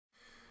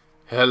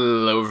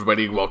Hello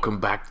everybody, welcome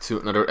back to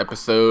another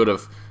episode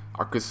of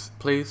Arkas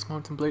Plays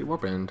Mountain Blade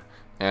Warband.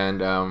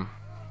 And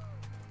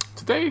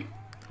today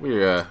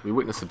we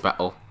witnessed a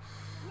battle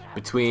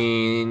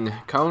between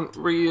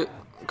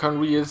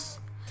Calradia's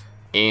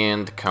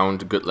and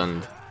Count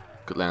Goodlands.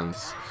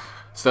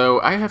 So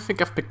I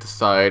think I've picked a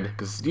side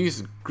because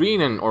these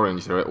green and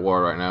orange are at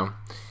war right now,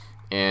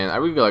 and I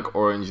really like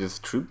Orange's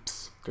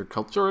troops, their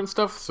culture and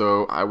stuff.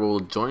 So I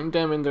will join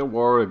them in their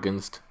war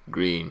against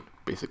green,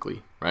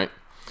 basically, right?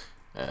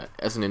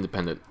 As an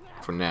independent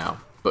for now,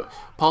 but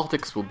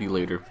politics will be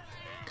later.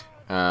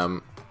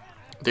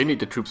 They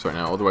need the troops right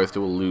now, otherwise they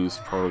will lose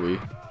probably.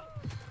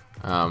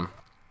 I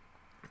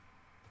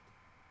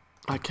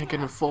can't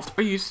get involved.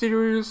 Are you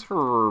serious?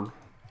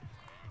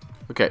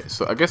 Okay,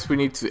 so I guess we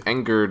need to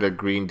anger the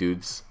green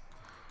dudes,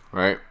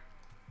 right?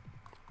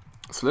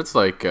 So let's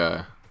like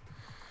I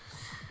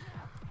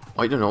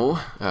don't know,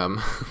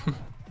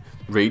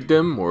 raid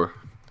them or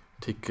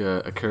take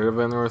a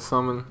caravan or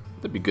something.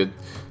 That'd be good.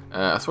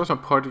 As far as my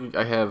party,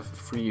 I have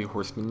 3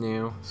 horsemen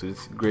now, so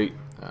it's great.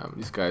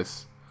 These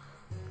guys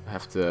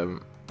have to,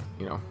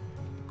 you know,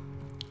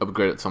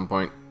 upgrade at some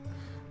point.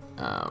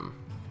 So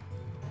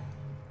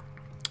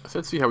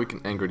let's see how we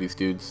can anger these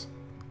dudes.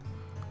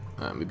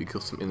 Maybe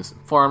kill some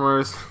innocent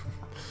farmers.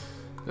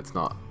 That's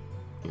not,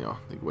 you know,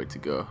 the way to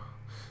go.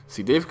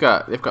 See, they've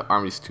got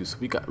armies too, so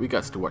we got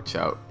to watch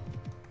out,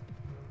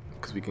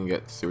 because we can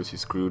get seriously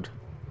screwed.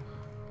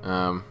 We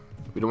don't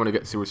want to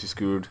get seriously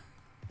screwed.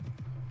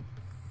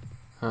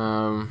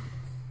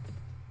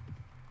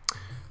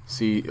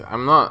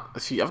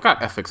 I've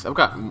got ethics, I've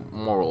got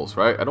morals,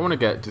 right? I don't want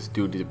to just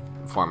do the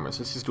farmers.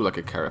 Let's just do like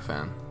a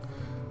caravan.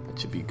 That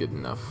should be good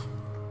enough.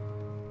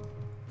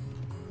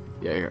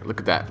 Yeah, here, look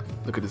at that.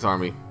 Look at this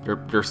army. They're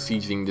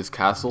sieging this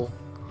castle.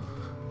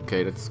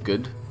 Okay, that's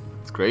good.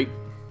 That's great.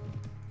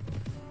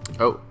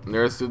 Oh,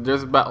 there's a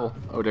battle.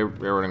 Oh, they're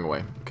running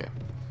away. Okay,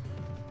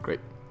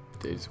 great.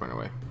 They just ran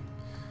away.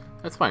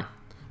 That's fine.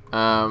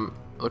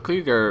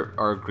 Luckily, there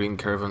are green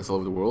caravans all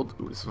over the world.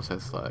 Ooh, this one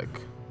says like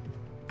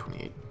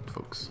 28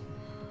 folks.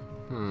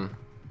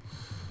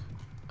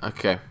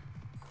 Okay.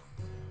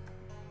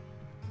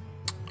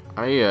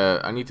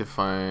 I need to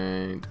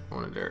find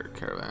one of their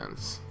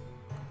caravans.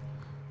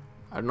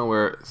 I don't know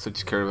where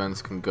such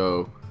caravans can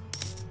go.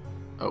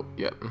 Oh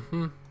yeah.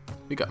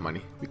 We got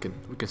money. We can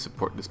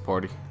support this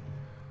party.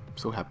 I'm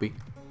so happy.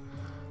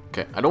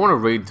 Okay. I don't want to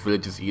raid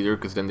villages either,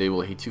 because then they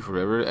will hate you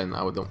forever, and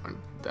I don't want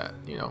that.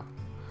 You know.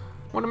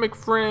 I want to make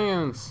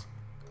friends.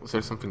 Was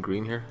there something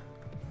green here?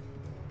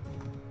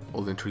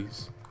 Olden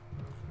trees.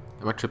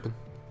 Am I tripping?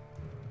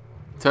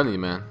 I'm telling you,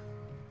 man.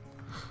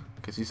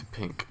 Okay, these are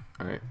pink.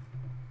 Alright.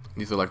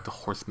 These are like the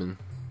horsemen.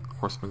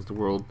 Horsemen of the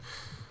world.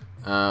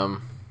 I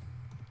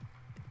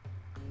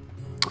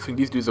think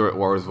these dudes are at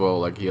war as well,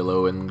 like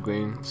yellow and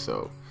green.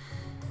 So,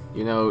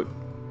 you know,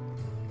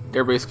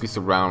 they're basically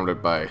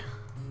surrounded by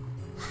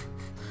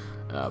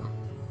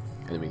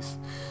enemies.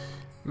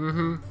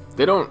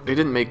 They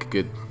didn't make a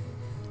good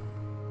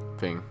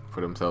thing for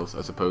themselves,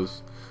 I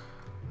suppose.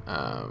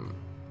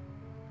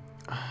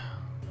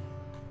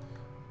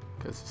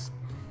 Guess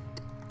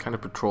kind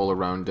of patrol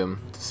around them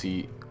to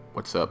see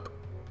what's up.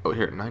 Oh,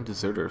 here, 9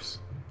 deserters.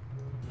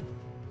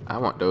 I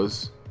want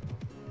those.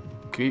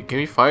 Can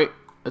we fight?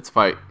 Let's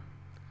fight.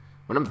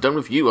 When I'm done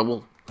with you, I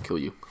will kill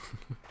you.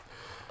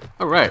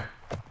 All right.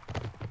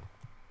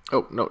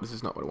 Oh no, this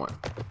is not what I want.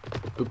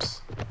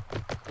 Oops.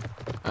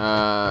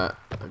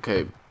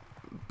 Okay.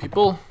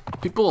 People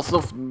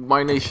of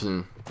my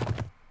nation.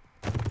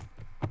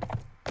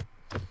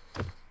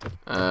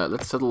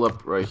 Let's settle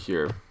up right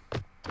here.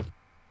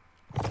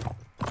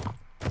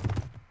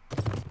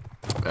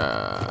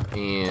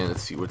 And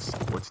let's see, what's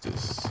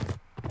this?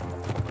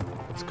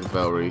 It's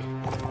cavalry.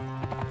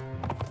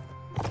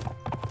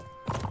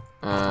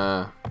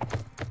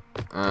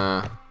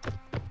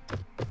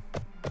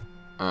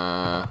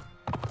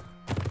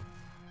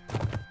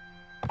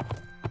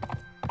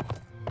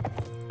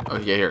 Oh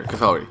yeah, here,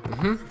 cavalry.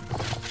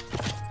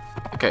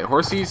 Okay,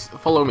 horsies,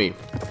 follow me.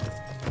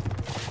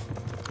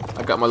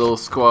 I got my little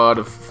squad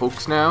of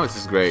folks now. This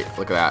is great.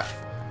 Look at that.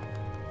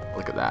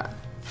 Look at that.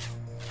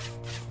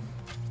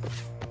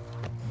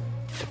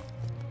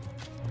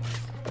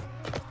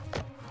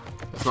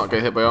 Let's not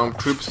get hit by our own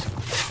troops.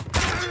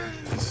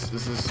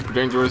 This is super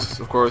dangerous,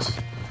 of course.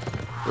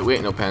 But we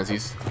ain't no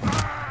pansies.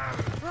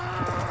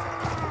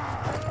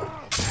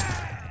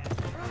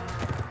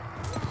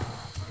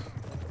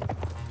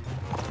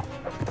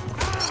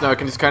 So now I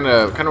can just kind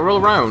of roll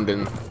around,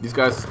 and these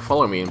guys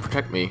follow me and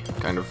protect me,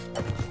 kind of.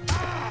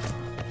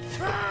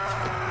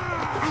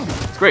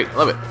 It's great,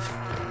 love it.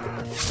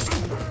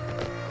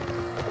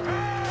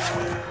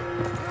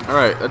 All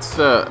right, let's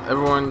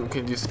everyone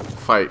can just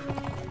fight.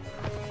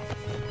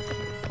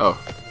 Oh.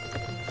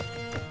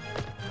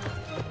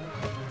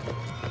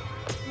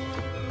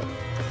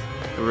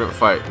 Everyone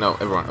fight. No,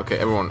 everyone. Okay,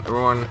 everyone.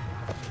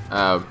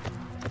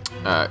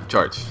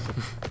 Charge.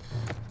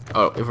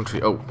 Oh,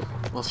 infantry. Oh,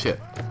 well, shit.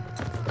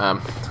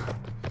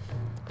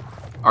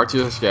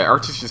 Archers, yeah,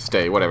 archers just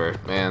stay, whatever,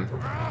 man.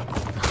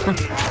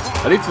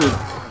 I need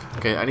to.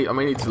 Okay, I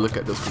might need to look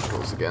at those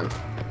controls again.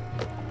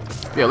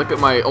 Yeah, look at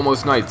my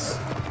almost knights.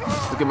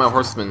 Look at my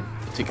horsemen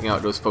taking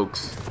out those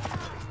folks.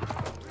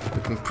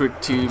 Looking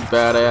pretty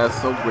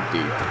badass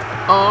already.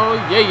 Oh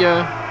yeah,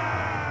 yeah.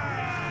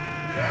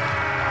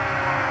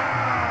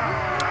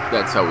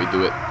 That's how we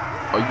do it.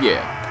 Oh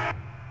yeah.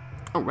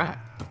 Alright,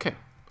 okay.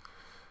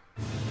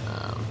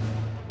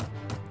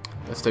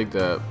 Let's take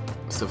the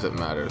stuff that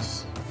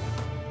matters.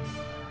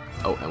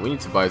 Oh, and we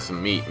need to buy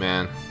some meat,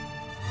 man.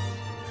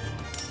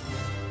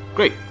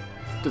 Great.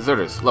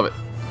 Deserters, love it.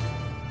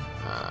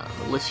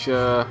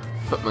 Militia,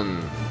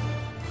 footman.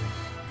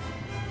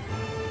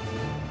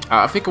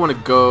 I think I want to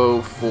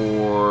go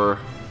for...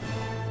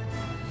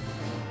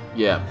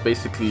 yeah,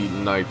 basically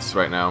knights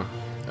right now.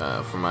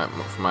 For my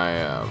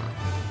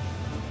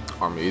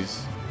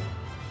armies.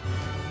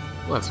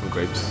 We'll have some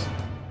grapes.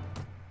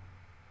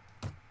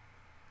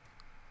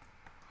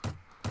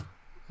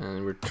 And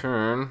in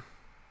return,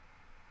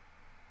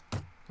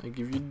 I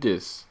give you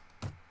this.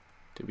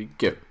 There we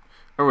go.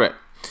 Alright.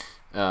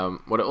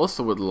 What I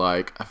also would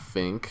like, I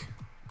think,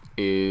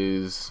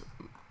 is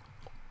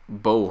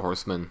bow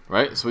horsemen,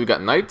 right? So we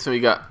got knights and we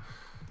got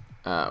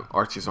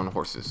archers on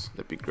horses.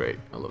 That'd be great.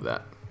 I love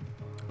that.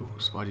 Ooh,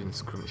 Swadian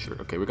skirmisher.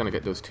 Okay, we're gonna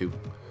get those two.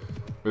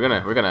 We're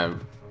gonna.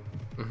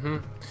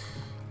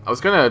 I was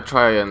gonna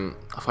try and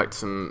fight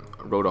some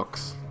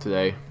Rodoks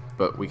today,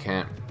 but we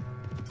can't.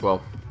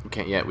 Well, we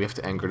can't yet. We have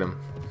to anger them.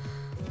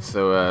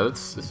 So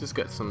let's just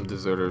get some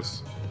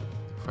deserters.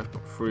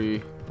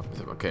 5.3.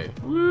 Okay.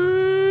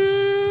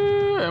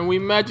 Woo! And we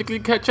magically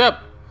catch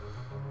up.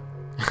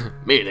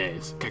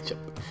 Melees, catch up.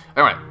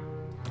 All right.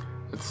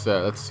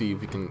 Let's see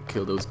if we can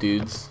kill those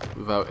dudes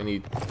without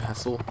any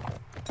hassle.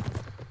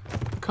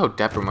 Look how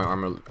dapper my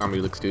army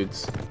looks,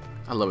 dudes.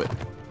 I love it.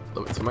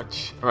 Love it so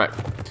much. All right.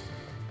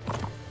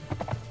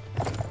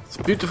 It's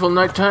a beautiful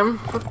nighttime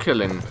for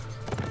killing.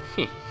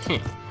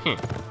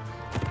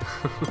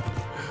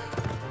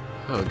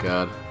 Oh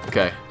god.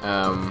 Okay.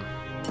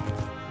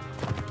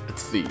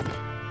 Let's see.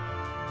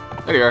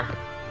 There you are.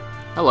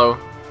 Hello.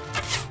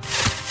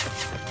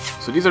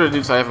 So these are the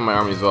dudes I have in my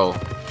army as well.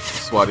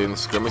 Swadian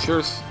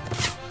skirmishers.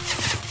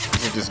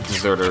 These are just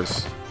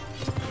deserters.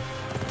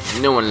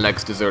 No one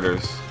likes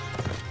deserters.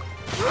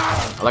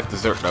 I like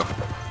dessert though.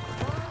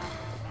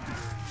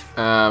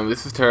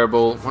 This is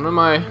terrible. One of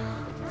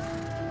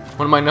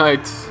my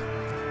knights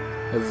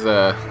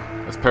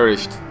has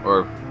perished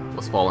or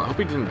was fallen. I hope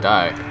he didn't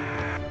die.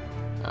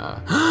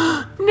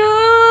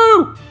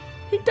 No!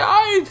 He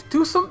died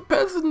to some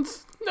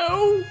peasants.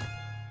 No.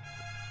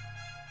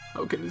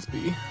 How can this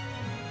be?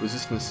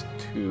 Resistance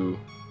to.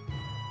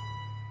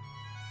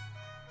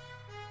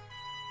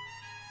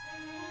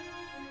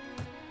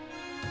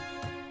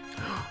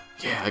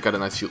 Yeah, I got a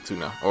nice shield too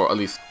now, or at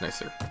least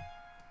nicer.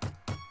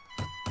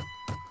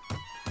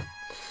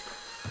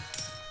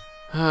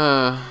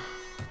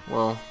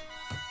 Well,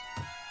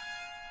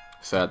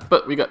 sad,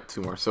 but we got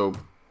 2 more, so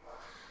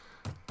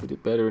we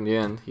did better in the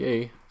end.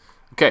 Yay!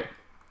 Okay,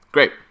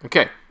 great.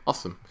 Okay,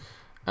 awesome.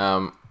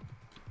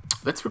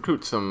 Let's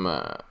recruit some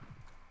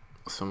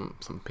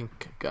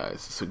pink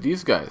guys. So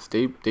these guys,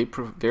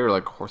 they're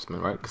like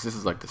horsemen, right? Because this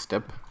is like the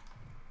steppe,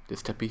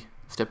 steppy.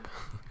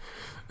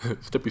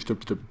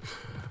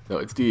 No,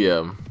 it's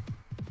the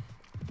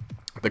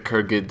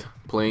Kyrgyz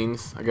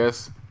plains, I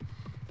guess,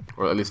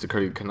 or at least the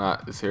Kyrgyz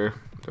Khanate is here.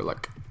 They're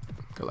like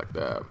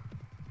the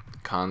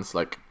Khans,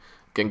 like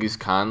Genghis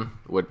Khan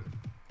would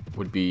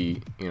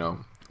be, you know,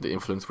 the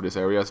influence for this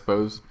area, I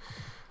suppose.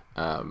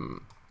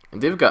 And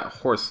they've got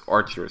horse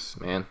archers,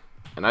 man,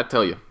 and I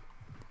tell you,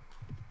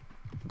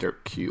 they're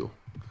cool.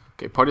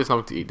 Okay, party's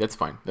not to eat. That's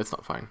fine. That's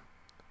not fine.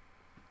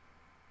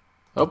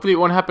 Hopefully it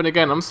won't happen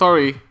again. I'm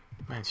sorry.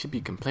 Man, she'd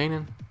be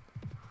complaining.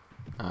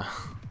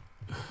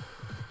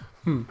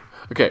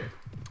 Okay,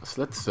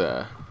 so let's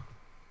go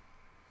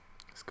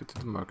to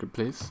the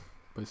marketplace.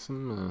 Buy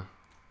some.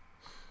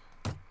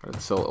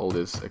 Let's sell all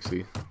this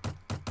actually,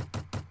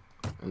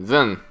 and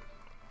then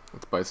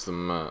let's buy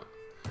some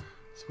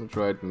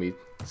dried meat,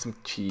 some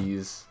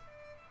cheese.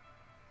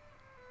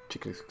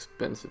 Chicken is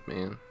expensive,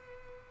 man.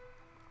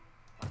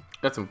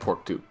 Got some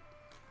pork too.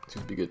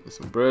 Should be good. And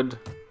some bread.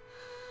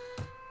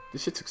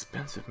 This shit's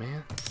expensive,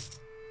 man.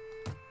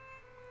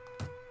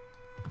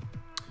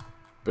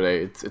 But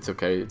hey, it's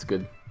okay. It's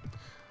good.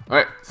 All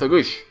right, so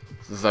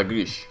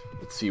Zagush.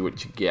 Let's see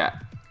what you get.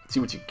 Let's see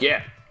what you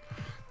get.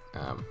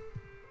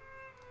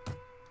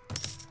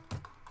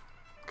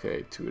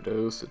 Okay, 2 of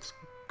those. That's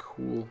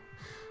cool.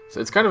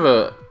 So it's kind of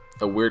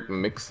a weird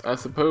mix, I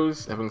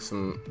suppose, having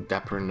some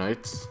dapper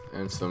knights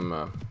and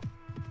some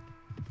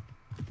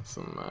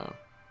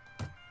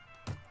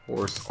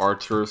horse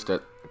archers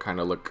that kind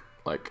of look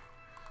like,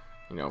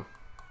 you know,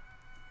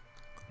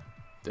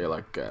 they're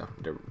like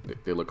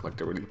they look like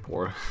they're really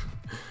poor.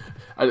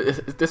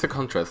 There's a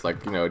contrast,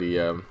 like, you know,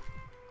 the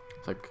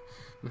it's like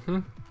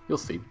you'll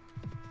see.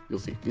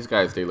 These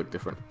guys, they look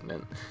different,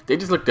 and they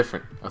just look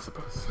different, I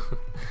suppose.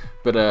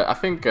 But I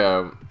think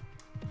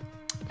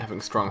having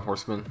strong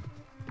horsemen,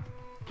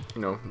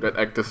 you know, that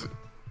act as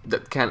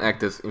that can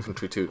act as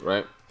infantry too,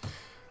 right?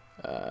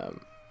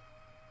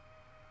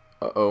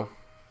 Uh-oh.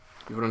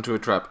 You run into a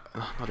trap.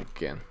 Not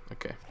again.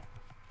 Okay.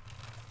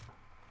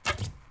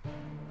 Can't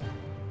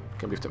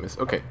believe I missed.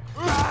 Okay.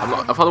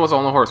 I thought it was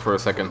on the horse for a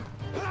second.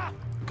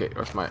 Okay,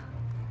 where's my...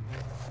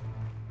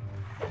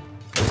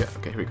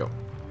 Okay, here we go.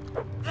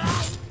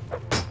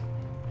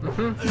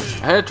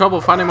 I had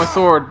trouble finding my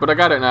sword, but I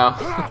got it now.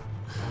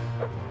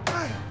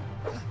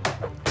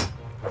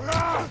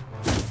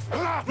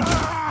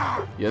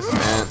 Yes,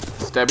 man.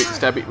 Stabby,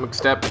 stabby,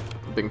 McStab,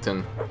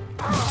 Bington.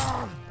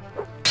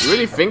 You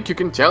really think you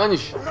can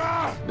challenge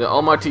the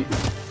almighty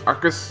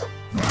Arkas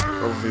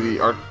of the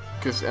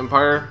Arkas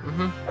Empire?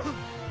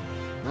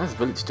 Nice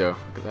village though.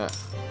 Look at that.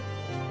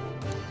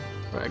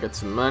 Alright, I got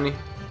some money.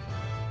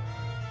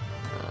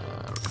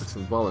 Recruit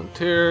some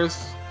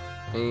volunteers.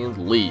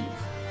 And leave.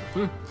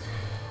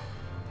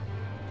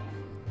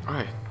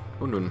 Alright.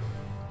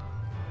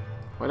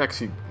 What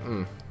actually...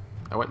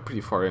 I went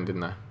pretty far in,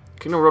 didn't I?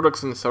 Kingdom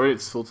Rodux and Saranid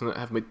Sultanate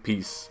have made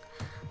peace.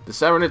 The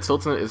Saranid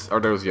Sultanate are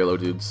those yellow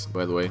dudes,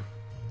 by the way.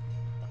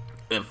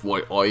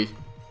 FYI.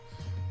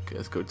 Okay,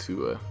 let's go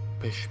to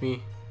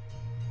Pishmi.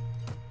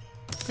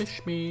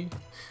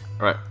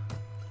 Alright.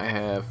 I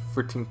have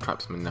 13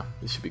 tribesmen now.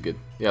 This should be good.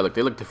 Yeah, look,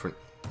 they look different.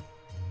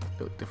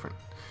 But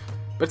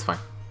it's fine.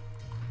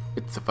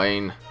 It's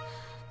fine.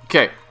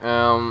 Okay,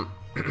 I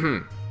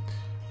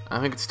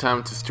think it's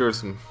time to stir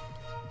some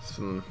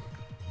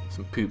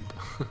poop.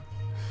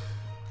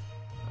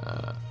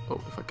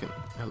 Oh, if I can.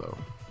 Hello.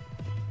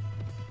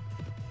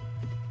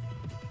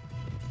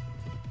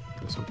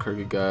 There's some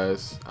Kyrgyz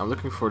guys. I'm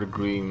looking for the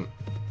green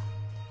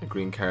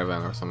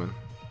caravan or something.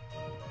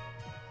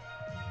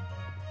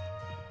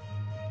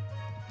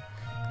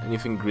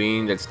 Anything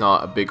green that's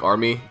not a big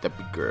army, that'd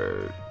be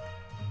good.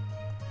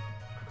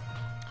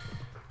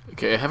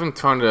 Okay, I haven't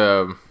found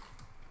a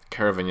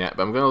caravan yet,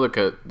 but I'm gonna look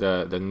at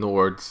the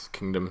Nord's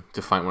kingdom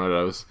to find one of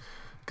those,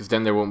 because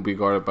then they won't be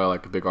guarded by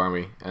like a big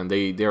army, and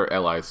they're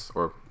allies,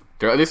 or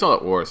they're at least not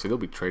at war, so they'll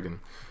be trading.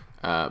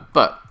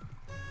 But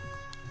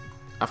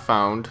I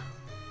found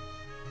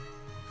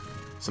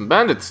some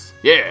bandits.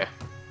 Yeah.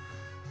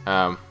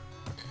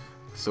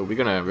 So we're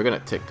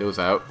gonna take those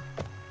out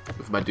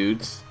with my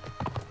dudes.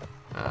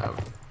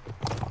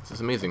 This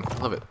is amazing. I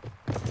love it.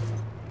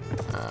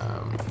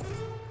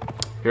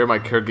 Here are my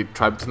Kyrgyz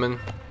tribesmen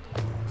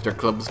with their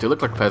clubs. They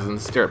look like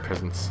peasants. They're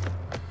peasants.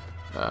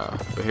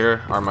 But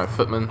here are my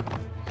footmen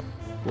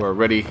who are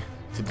ready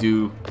to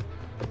do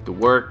the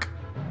work.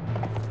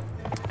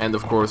 And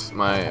of course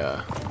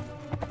my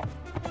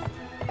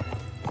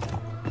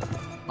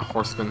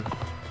horsemen.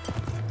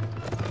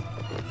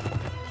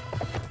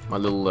 My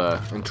little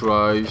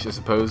entourage, I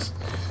suppose.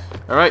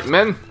 Alright,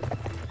 men!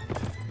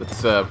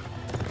 Let's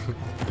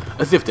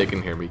as if they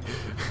can hear me.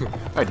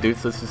 Alright,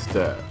 dudes, let's just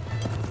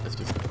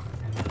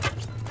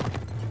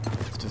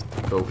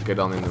go get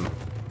on in them.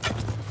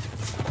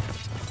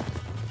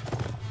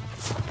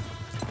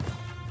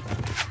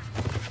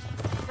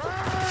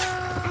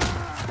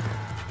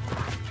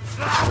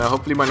 Now,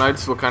 hopefully my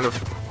knights will kind of,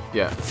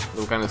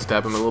 they'll kind of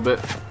stab him a little bit.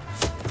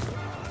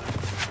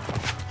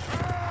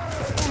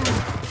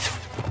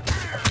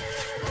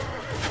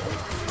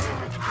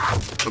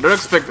 I don't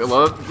expect a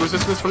lot of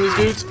resistance from these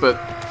dudes, but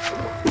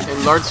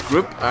in large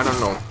group, I don't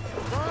know.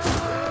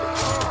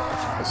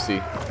 Let's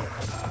see.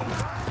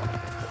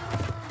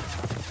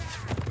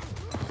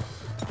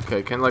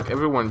 Okay, can like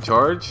everyone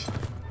charge?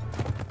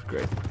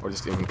 Great. Or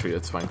just infantry,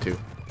 that's fine too.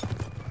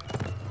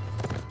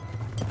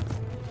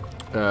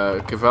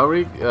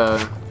 Cavalry,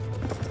 I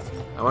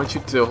want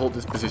you to hold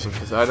this position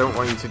because I don't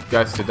want you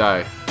guys to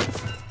die.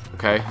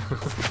 Okay?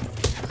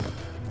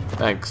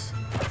 Thanks.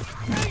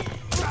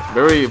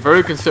 Very,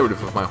 very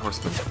conservative with my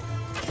horsemen.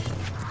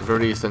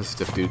 Very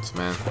sensitive dudes,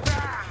 man.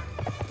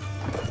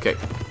 Okay.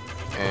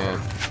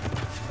 And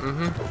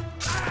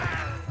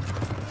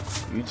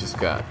you just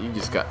got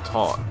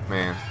taught,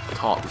 man.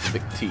 Taught with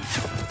big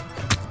teeth.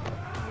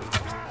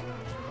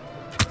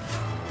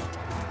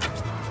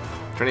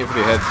 Turning for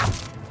the head.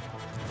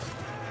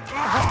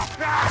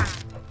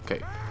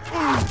 Okay.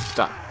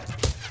 Stop.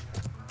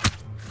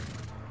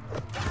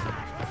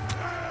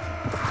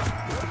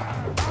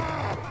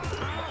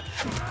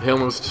 He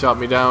almost shot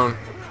me down.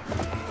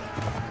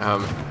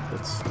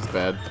 That's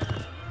bad.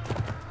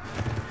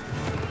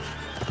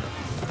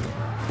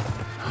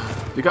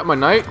 You got my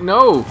knight?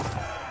 No!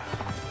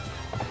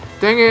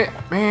 Dang it,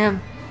 man!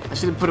 I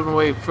should have put him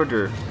away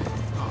further.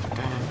 Oh,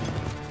 dang.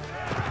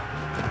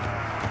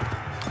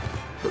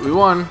 But we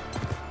won.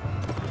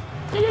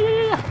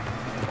 Yeah.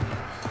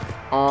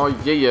 Oh,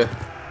 yeah.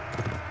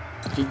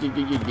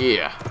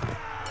 Yeah.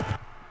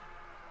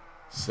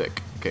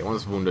 Sick. Okay,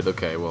 one's wounded.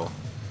 Okay, well.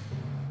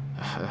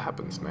 It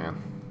happens,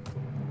 man.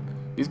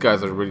 These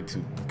guys are ready to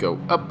go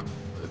up.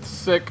 It's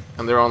sick.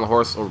 And they're on the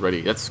horse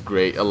already. That's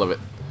great. I love it.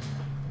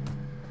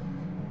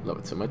 Love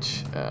it so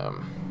much.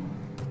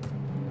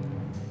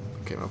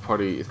 Okay, my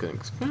party is getting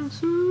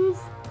expensive.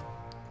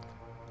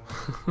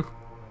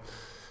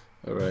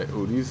 Alright.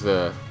 Oh, these,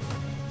 I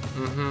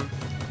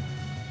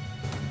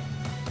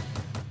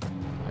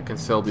can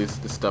sell this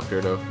stuff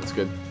here though. That's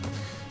good.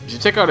 You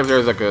should check out if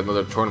there's like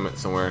another tournament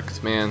somewhere,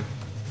 cause man,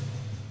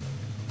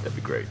 that'd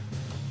be great.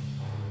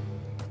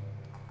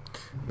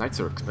 Knights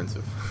are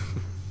expensive.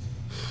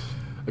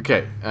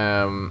 Okay,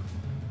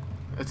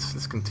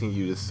 let's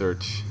continue to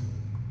search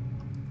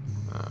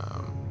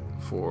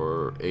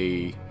for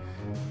a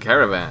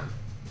caravan.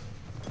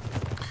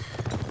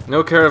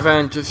 No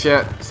caravan just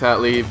yet,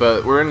 sadly,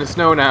 but we're in the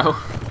snow now,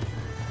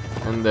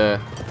 and there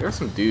are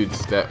some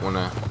dudes that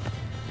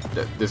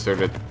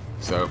deserted.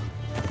 So,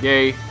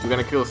 yay, we're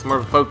gonna kill some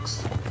more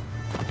folks.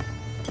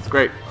 It's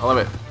great, I love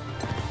it.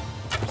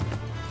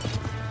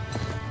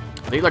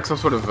 I need like some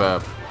sort of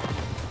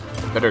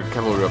better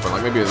cavalry weapon,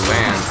 like maybe a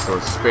lance or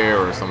a spear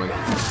or something.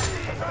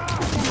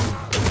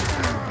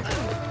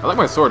 I like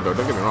my sword though,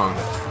 don't get me wrong.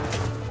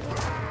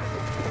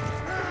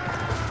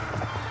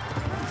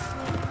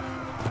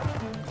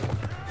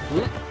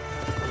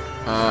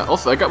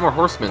 Also, I got more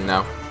horsemen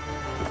now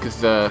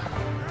because I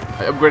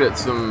upgraded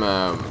some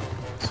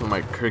of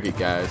my Kurgi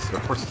guys. Their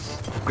horses,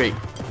 great.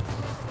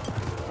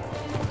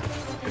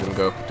 Let them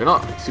go. They're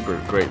not super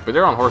great, but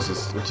they're on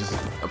horses, which is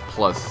a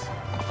plus,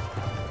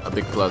 a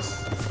big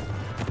plus,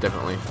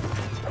 definitely.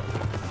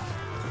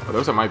 Oh,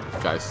 those are my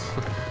guys.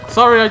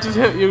 Sorry, I just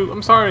hit you.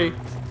 I'm sorry.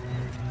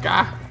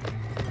 Gah,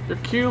 you're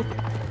cute.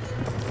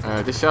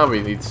 This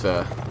Shelby needs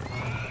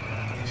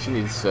she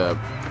needs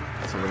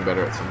something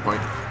better at some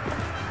point.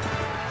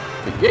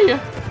 But yeah,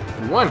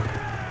 we won.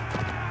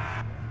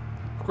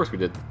 Of course we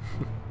did.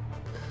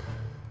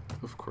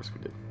 Of course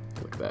we did.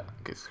 Look at that.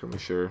 Okay,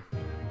 skirmisher.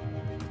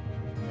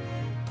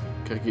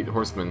 Kagite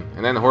horseman,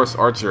 and then horse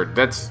archer.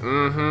 That's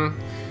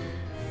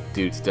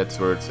dudes. That's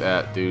where it's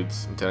at,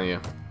 dudes. I'm telling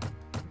you.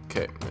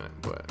 Okay, I'm gonna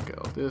go ahead and get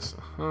all this.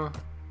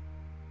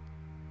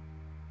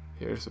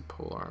 Here's a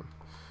pole arm.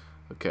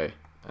 Okay.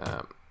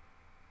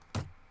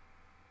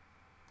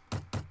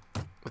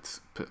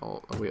 Let's put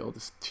away all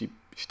this cheap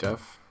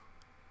stuff.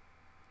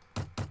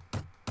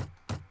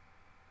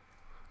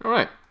 All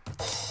right.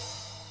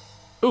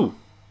 Ooh.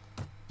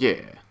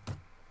 Yeah.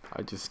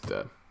 I just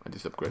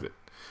upgraded.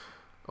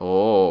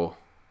 Oh.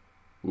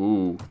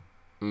 Ooh.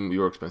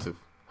 You're expensive.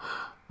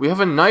 We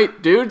have a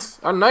knight, dudes.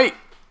 A knight.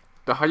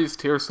 The highest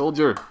tier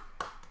soldier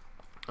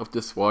of the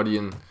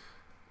Swadian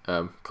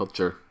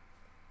culture.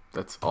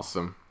 That's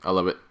awesome. I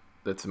love it.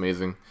 That's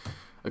amazing.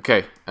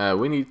 Okay.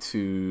 We need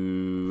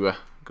to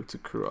go to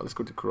Kura. Let's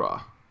go to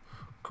Kura.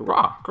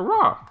 Kura.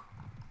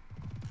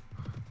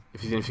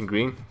 If you see anything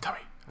green, tell me.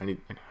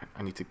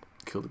 I need to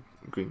kill the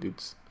green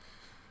dudes.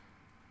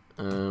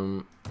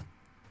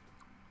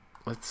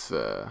 Let's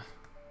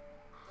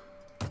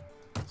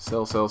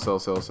sell.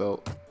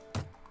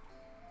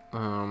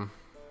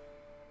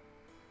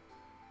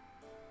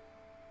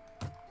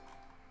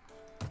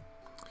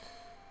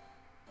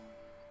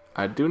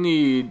 I do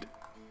need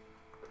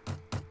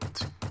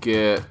to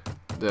get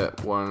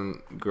that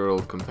one girl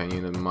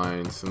companion of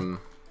mine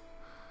some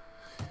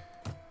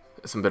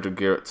better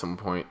gear at some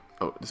point.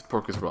 Oh, this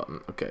pork is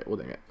rotten. Okay, well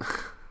dang it.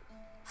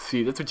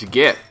 See, that's what you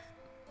get.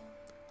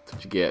 That's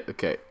what you get.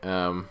 Okay,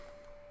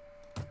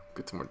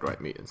 get some more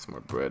dried meat and some more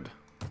bread.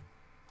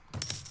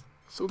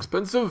 So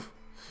expensive.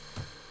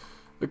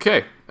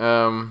 Okay, I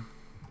don't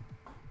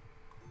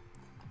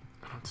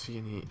see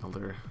any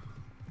other.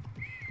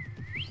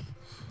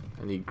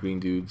 I need green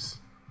dudes.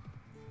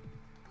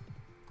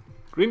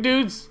 Green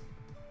dudes.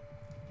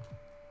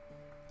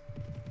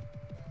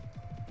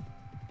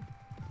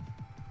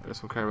 There's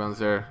some caravans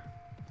there.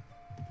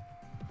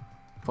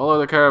 Follow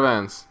the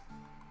caravans.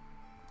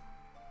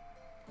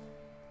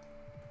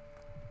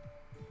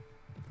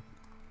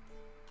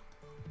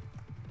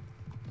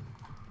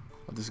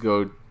 I'll just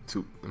go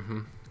to.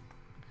 There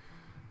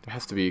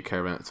has to be a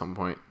caravan at some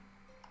point.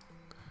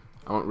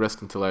 I won't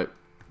rest until I,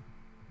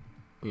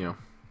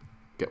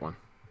 get one.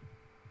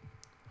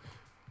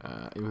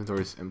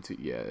 Inventory is empty.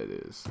 Yeah, it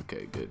is.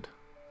 Okay, good.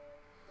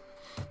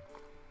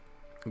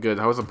 Good.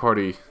 How was the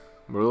party?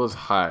 Morale is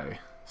high.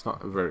 It's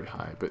not very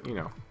high, but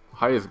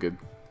high is good.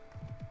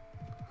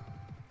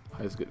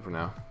 High is good for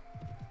now.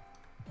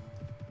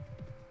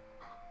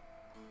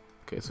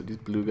 Okay, so these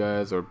blue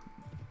guys are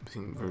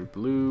being very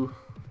blue.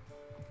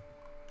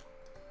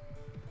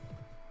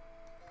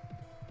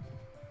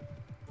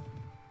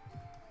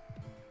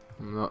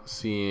 I'm not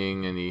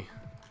seeing any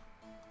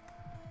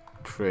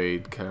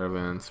trade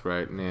caravans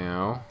right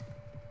now.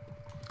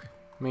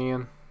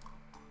 Man.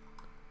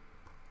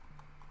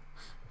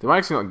 They might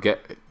actually not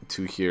get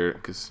to here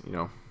because,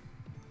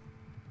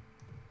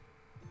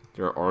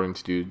 there are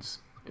orange dudes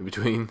in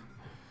between.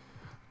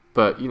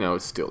 But,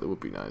 still, it would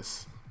be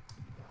nice.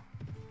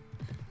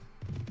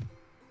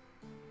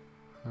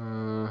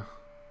 Okay,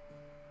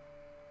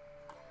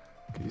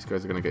 these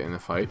guys are gonna get in a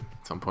fight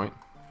at some point.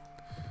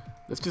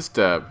 Let's just,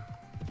 I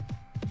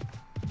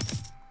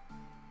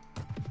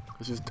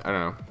don't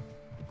know.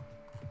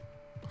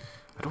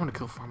 I don't want to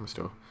kill farmers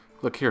though.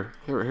 Look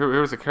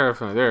here's a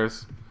caravan of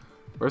theirs.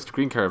 Where's the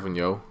green caravan,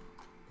 yo?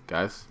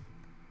 Guys.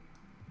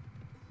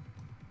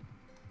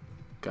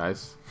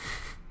 Guys,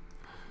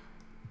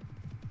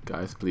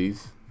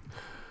 please.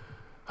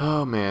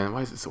 Oh man,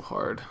 why is it so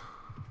hard?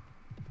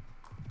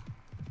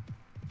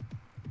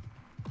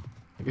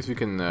 I guess we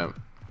can.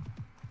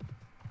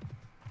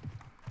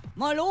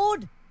 My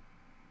lord.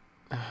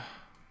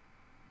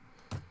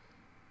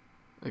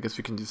 I guess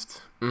we can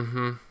just.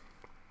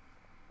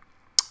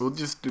 We'll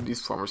just do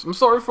these farmers. I'm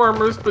sorry,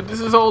 farmers, but this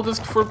is all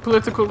just for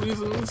political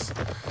reasons.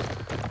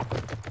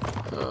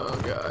 Oh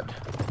god.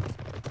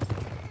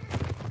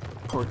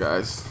 Poor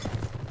guys.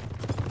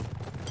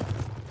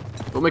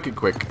 We'll make it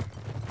quick.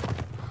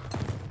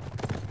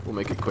 We'll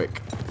make it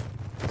quick.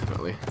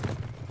 Definitely.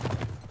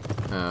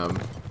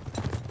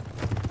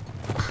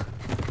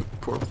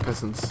 Poor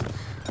peasants.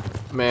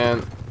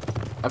 Man,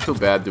 I feel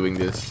bad doing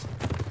this.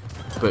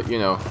 But you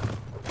know.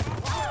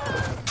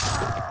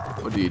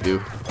 What do you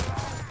do?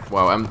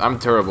 Wow, I'm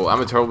terrible.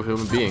 I'm a terrible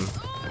human being.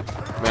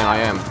 Man, I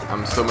am.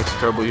 I'm so much a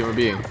terrible human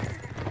being.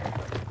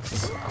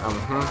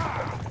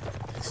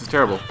 This is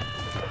terrible.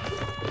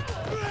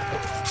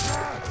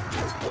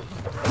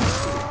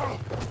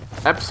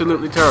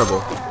 Absolutely terrible.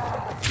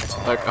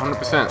 Like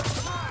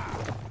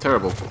 100%.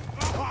 Terrible.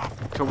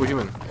 Terrible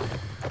human.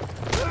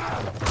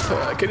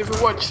 I can't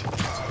even watch.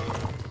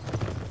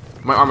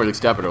 My armor looks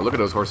dapper though. Look at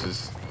those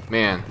horses.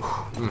 Man.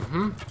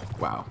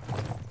 Wow.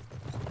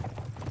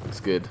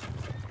 Looks good.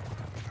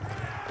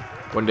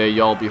 One day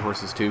y'all be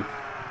horses too.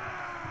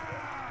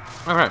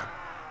 Alright.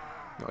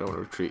 No, I don't want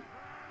to retreat.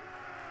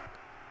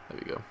 There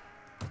we go.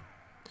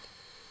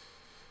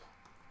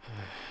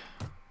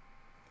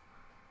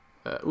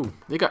 Ooh,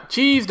 they got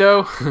cheese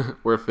dough.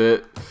 Worth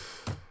it.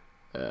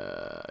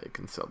 I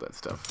can sell that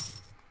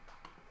stuff.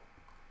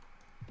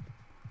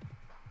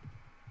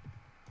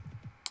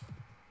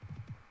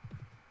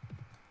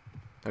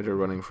 Now they're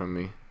running from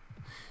me.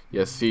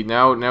 Yes, see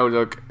now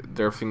look,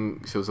 their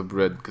thing shows up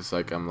red because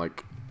like I'm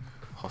like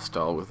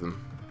hostile with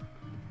them,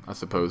 I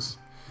suppose.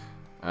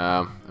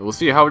 We'll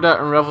see how that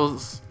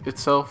unravels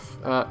itself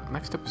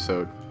next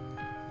episode,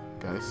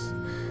 guys.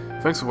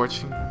 Thanks for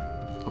watching.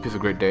 Hope you have a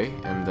great day,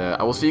 and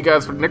I will see you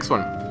guys for the next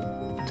one.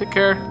 Take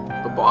care.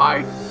 Bye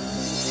bye.